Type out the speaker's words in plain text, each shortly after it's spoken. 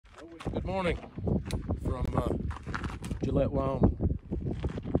Good morning from Gillette, Wyoming.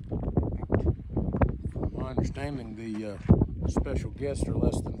 From my understanding, the special guests are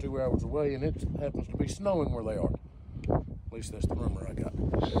less than 2 hours away, and it happens to be snowing where they are. At least that's the rumor I got.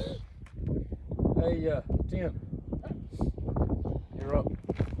 Hey, Tim, you're up.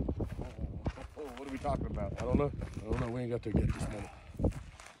 What are we talking about? I don't know. We ain't got there yet this morning.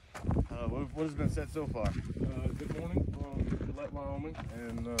 What has been said so far? Good morning from Gillette, Wyoming,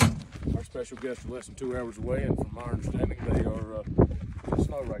 and our special guests are less than 2 hours away, and from my understanding, they are in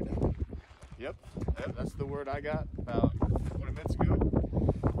snow right now. Yep, that's the word I got about 20 minutes ago.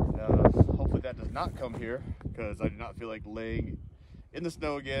 Hopefully that does not come here, because I do not feel like laying in the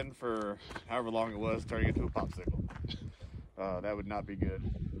snow again for however long it was, turning into a popsicle. That would not be good.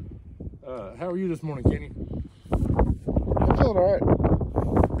 How are you this morning, Kenny? I'm feeling all right.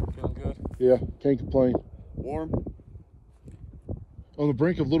 Feeling good? Yeah, can't complain. Warm? On the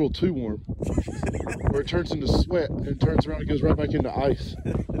brink of a little too warm, where it turns into sweat and turns around and goes right back into ice,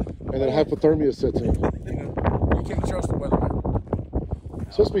 and then hypothermia sets in. You know, you can't trust the weather now.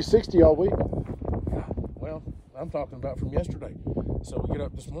 It's supposed to be 60 all week. Well, I'm talking about from yesterday. So we get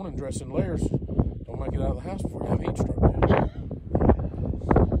up this morning dressed in layers. Don't make it out of the house before you have heat stroke.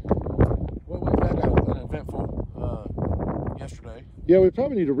 Well, we've had an eventful yesterday. Yeah, we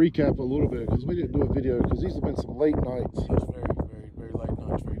probably need to recap a little bit because we didn't do a video because these have been some late nights. It's very, very, very late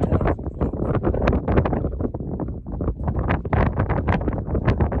nights, very tired.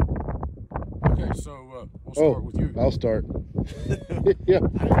 Okay, so we'll start with you. I'll start. Yeah. I didn't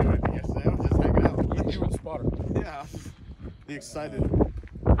do anything yesterday. I was just hanging out. You were the spotter. Yeah, be excited.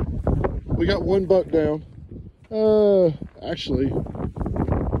 We got one buck down. Actually,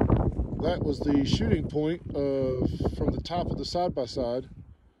 that was the shooting point from the top of the side-by-side.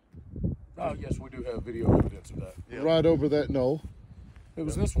 Oh, yes, we do have video evidence of that. Yep. Right over that knoll. It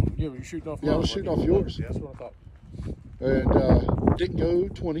was this one. Yeah, were you shooting off Yeah, I mine, was shooting off yours. Yeah, that's what I thought. And didn't go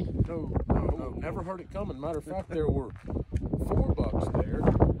 20. No, never heard it coming. Matter of fact, there were 4 bucks there.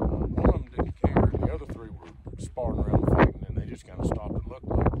 One of them didn't care, and the other 3 were sparring around fighting, and they just kind of stopped and looked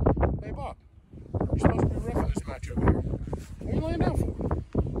like, hey, Bob, you're supposed to be ref in this match over here. What are you laying down for?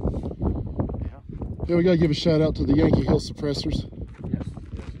 Yeah, we got to give a shout out to the Yankee Hill suppressors. Yes.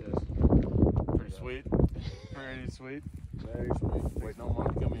 Pretty sweet. Pretty sweet. Very sweet. Waiting on mine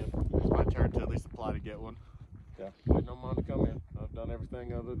to come in. It's my turn to at least apply to get one. Yeah, waiting on mine to come in. I've done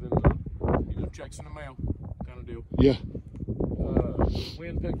everything other than, checks in the mail kind of deal. Yeah.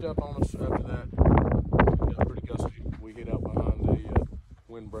 Wind picked up on us after that. It got pretty gusty. We hid out behind a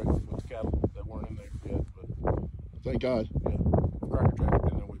windbreak with the cattle that weren't in there yet. But Thank God. yeah, Crackerjack had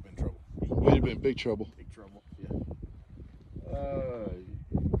been there, we'd been in trouble. We'd have been in big trouble. Big trouble. Yeah.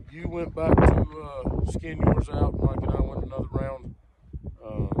 You went back to skin yours out. Mike and I went another round.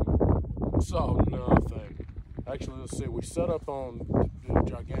 Saw nothing. Actually, let's see. We set up on the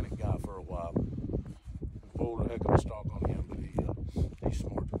gigantic guy for a while. Pulled a heck of a stalk on him, but he's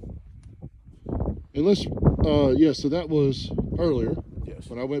smart. Unless, yeah, so that was earlier. Yes.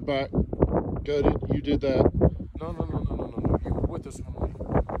 When I went back, gutted, you did that. No. You were with us when we.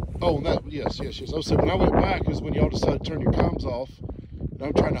 Oh, and that, yes. I was saying, when I went back is when y'all decided to turn your comms off. And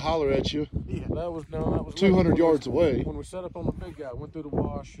I'm trying to holler at you. Yeah. That was 200 yards away. When we set up on the big guy, went through the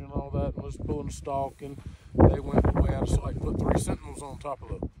wash and all that, and was pulling the stalk, and they went way out of sight and put 3 sentinels on top of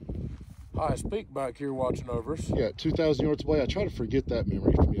the highest peak back here watching over us. Yeah, 2,000 yards away. I try to forget that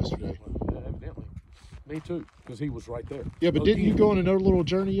memory from yesterday. Well, evidently. Me too, because he was right there. Yeah, but didn't you go on another little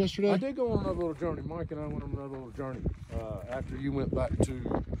journey yesterday? I did go on another little journey. Mike and I went on another little journey after you went back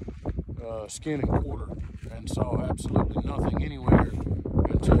to skin and quarter and saw absolutely nothing anywhere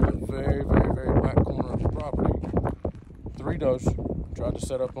until the very, very, very back corner of the property. 3 does, tried to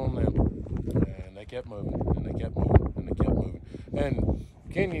set up on them, and they kept moving, and they kept moving, and they kept moving. And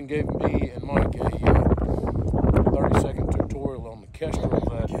Kenyon gave me and Mike a 30-second tutorial on the kestrel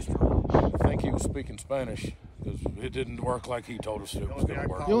that I think he was speaking Spanish, because it didn't work like he told us it was going to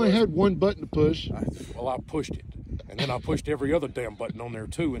work. You only had one button to push. Well, I pushed it, and then I pushed every other damn button on there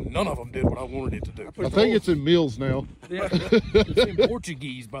too, and none of them did what I wanted it to do. I think it's in Mills now. Yeah, it's in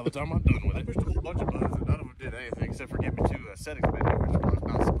Portuguese by the time I'm done with I it. pushed a whole bunch of buttons and none of them did anything except for get me to a settings menu, which I was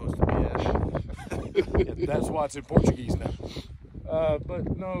not supposed to be at. That's why it's in Portuguese now.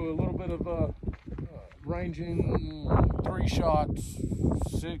 But no, a little bit of ranging 3 shots,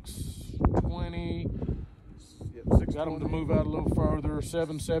 620. Got them to move out a little further.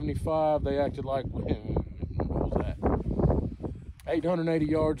 775. They acted like what was that? 880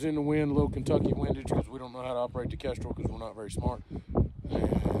 yards in the wind, a little Kentucky windage because we don't know how to operate the Kestrel because we're not very smart.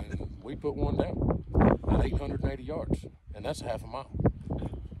 And we put one down at 880 yards, and that's half a mile.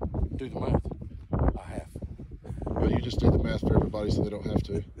 Do the math. I have. Well, you just do the math for everybody so they don't have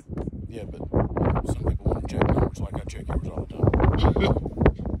to. Yeah, but some people want to check numbers like I check yours all the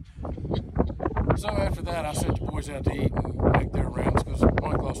time. So after that, I sent the boys out to eat and make their rounds because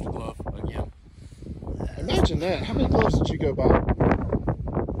Mike lost a glove again. Imagine that. How many gloves did you go buy?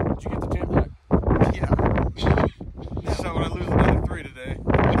 Did you get the 10 back? Yeah. So when I lose another 3 today,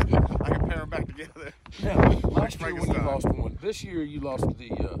 I can pair them back together. Yeah, last year when you Frankenstein. lost one. This year you lost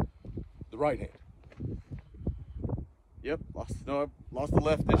the right hand. Yep. I lost the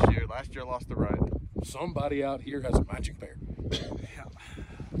left this year. Last year I lost the right. Somebody out here has a matching pair.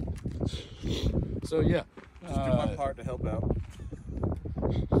 So yeah, Just do my part to help out.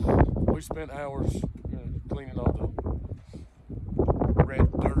 we spent hours cleaning all the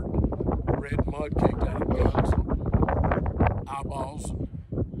red dirt, red mud caked out of guns, eyeballs,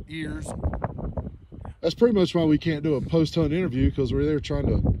 ears. That's pretty much why we can't do a post-hunt interview, because we're there trying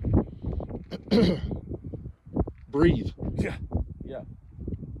to breathe. Yeah, yeah.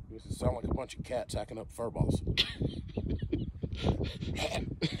 This is sound like a bunch of cats hacking up fur balls.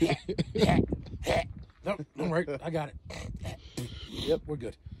 Nope, all right, I got it. Yep, we're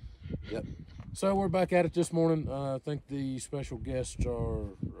good. Yep. So we're back at it this morning. I think the special guests are,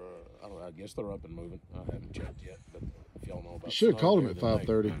 I don't know, I guess they're up and moving. I haven't checked yet, but if y'all know about You should have snow called here him at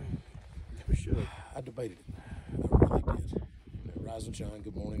today. 5:30. We should have. I debated it. I really did. Rise and shine,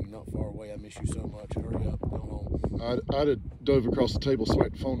 good morning. You're not far away. I miss you so much. Hurry up, go home. I'd have dove across the table,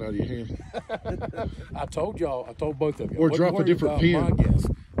 smacked the phone out of your hand. I told y'all, I told both of you. Or I wasn't drop a worried different about pen. My guess.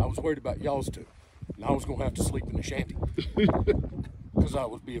 I was worried about y'all's too. And I was going to have to sleep in the shanty. Because I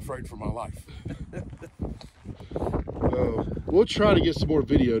would be afraid for my life. We'll try to get some more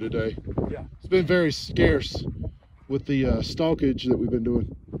video today. Yeah. It's been very scarce with the stalkage that we've been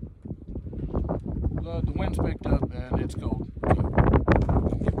doing. The wind's picked up and it's cold. So,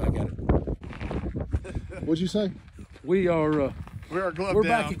 get back at it. What'd you say? We are, We're gloved we're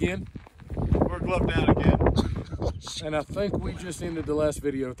down. back again. We're gloved down again. And I think we just ended the last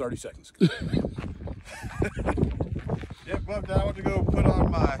video 30 seconds ago. Yep, gloved down. I went to go put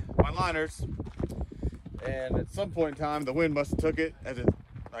on my liners. And at some point in time, the wind must have took it.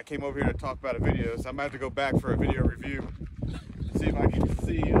 I came over here to talk about a video, so I'm gonna have to go back for a video review. See if I can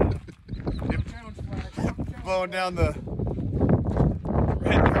see it blowing down the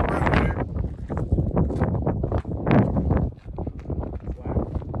red dirt road here.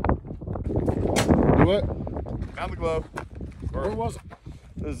 You what? Found the glove. Where was it?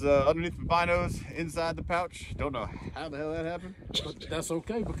 It was underneath the binos, inside the pouch. Don't know how the hell that happened, But that's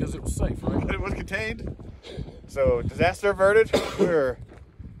okay because it was safe, right? but it was contained. So disaster averted. We're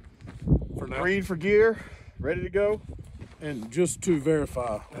For now. green for gear, ready to go. And just to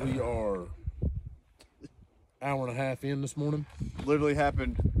verify, we are hour and a half in this morning. Literally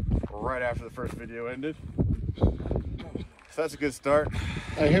happened right after the first video ended. So that's a good start.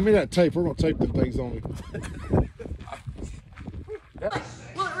 Hey, hand me that tape. We're gonna tape them things on me.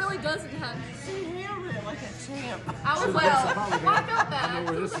 Well, it really doesn't have. She handled it like a champ. I was like, well, I felt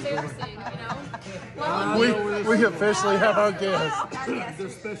bad. It was embarrassing, you know. Well, We officially have our guest. The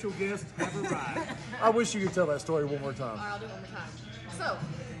special guest have arrived. I wish you could tell that story one more time. all right, I'll do it one more time. So.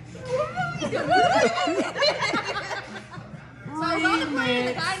 So I was on the plane,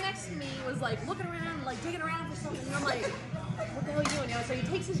 the guy next to me was like looking around, like digging around for something, and I'm like, what the hell are you doing? You know, so he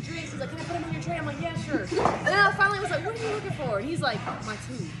takes his drinks, he's like, can I put them on your tray? I'm like, yeah, sure. And then I finally was like, what are you looking for? And he's like, my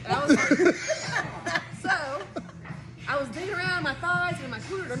tooth. And I was like, so I was digging around in my thighs and in my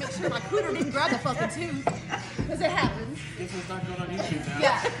cooter to make sure my cooter didn't grab the fucking tooth, because it happens. This is not going on YouTube now.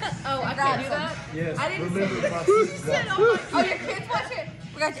 Yeah. Oh, I can't do that? Yes. I didn't remember say my said, oh, your kids watch it?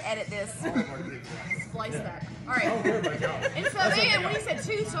 We got to edit this. Splice that. All right. And so then when he said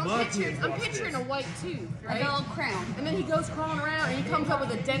tooth, so I'm picturing a white tooth, right? A dog crown. And then he goes crawling around and he comes up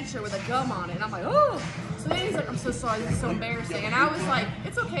with a denture with a gum on it. And I'm like, oh. So then he's like, I'm so sorry, this is so embarrassing. And I was like,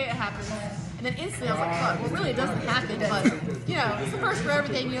 it's okay, it happens. And then instantly I was like, fuck, well really it doesn't happen, but you know, it's the first for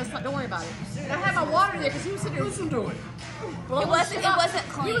everything, you know, so don't worry about it. And I had my water there because he was sitting there listening to it. It wasn't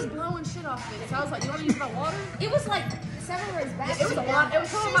clean. He was blowing shit off it. So I was like, you want to use my water? It was like several rows back. It was a lot. It was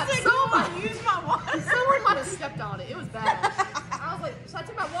someone might have stepped on it. It was bad. I was like, so I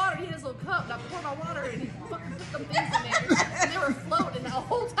took my water, he had his little cup, and I poured my water, and he fucking put them things in there, and they were floating. The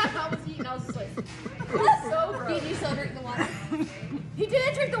whole time I was eating, I was just like, it was so gross. Did you still drink the water? He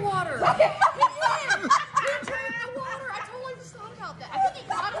did drink the water. He did. He drank the water. I totally forgot about that. I think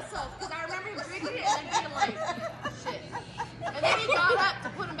he caught himself because I remember him drinking it and then being like, shit. And then he got up to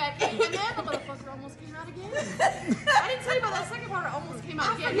put him back in, and then the motherfucker almost came out again. I didn't tell you about that second part. It almost came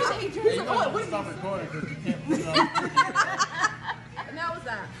out again. He drinks the water. What did he say? Recording because you can't put it on. And that was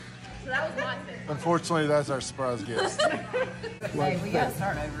that. So that was my thing. Unfortunately, that's our surprise guest. Hey, we gotta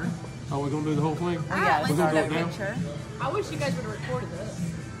start over. Oh, we're gonna do the whole thing? We gotta We're start gonna do over. it now? Sure. I wish you guys would have recorded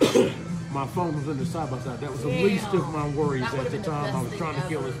this. My phone was in the side by side. That was the Damn. least of my worries That at would've the been the time. I best was thing trying to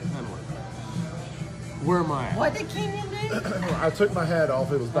kill ever. this panel. Where am I at? What did Kenyon do? I took my hat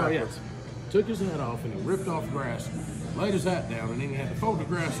off. It was Oh, yeah. backwards. Took his hat off and he ripped off grass, laid his hat down, and then he had to fold the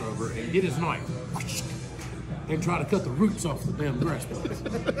grass over and get his knife and try to cut the roots off the damn grass blades.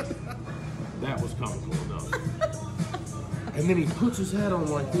 That was comical enough. And then he puts his hat on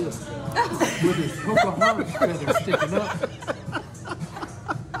like this with his Pocahontas feather sticking up.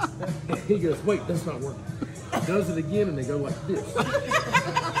 He goes, wait, that's not working. Does it again and they go like this.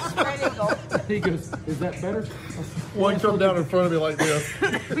 Spread eagle. He goes, is that better? One come down in front of me like this.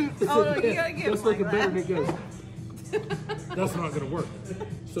 Oh, no, you gotta get That's him like looking better, and that. he goes, that's not gonna work.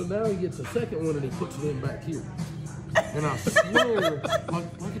 So now he gets a second one and he puts it in back here. And I swear,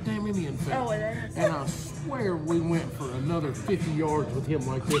 like a damn Indian fan. Oh, that- And I swear we went for another 50 yards with him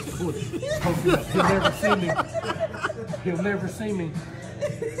like this. He'll never see me. He'll never see me.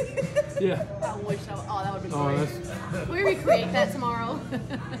 Yeah. I wish I would. Oh, that would be Oh, great. that's Can we recreate that tomorrow?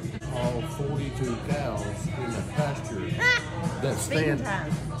 all 42 cows in the pasture that Feeding stand.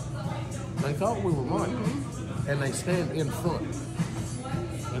 time. They thought we were mine, and they stand in front.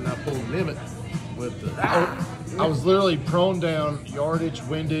 And I pulled Nimit with the I was literally prone down, yardage,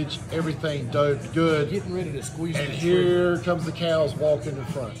 windage, everything doped good. getting ready to squeeze And the here comes the cows walking in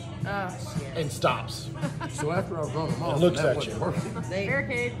front Oh, shit. and stops. trigger. So after I run them off, looks and that at wasn't you. working,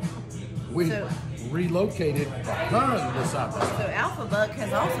 Barricade. we So- relocated behind the side by So side. Alpha Buck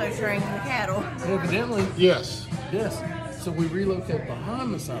has also trained the cattle. Evidently, Yes. yes. So we relocate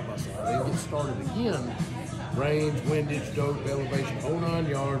behind the side by side and get started again. Range, windage, dope, elevation, whole 9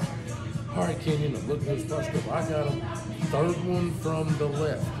 yards. All right, Kenyon, I'm looking at this first group. I got them. Third one from the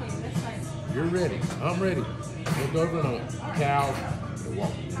left. You're ready. I'm ready. Look over and on. Cow. And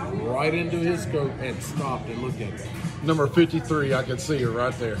walked right into his scope and stopped and looked at me. Number 53, I could see her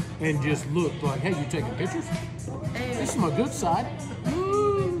right there. And just looked like, hey, you taking pictures? This is my good side.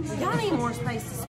 Y'all need more space to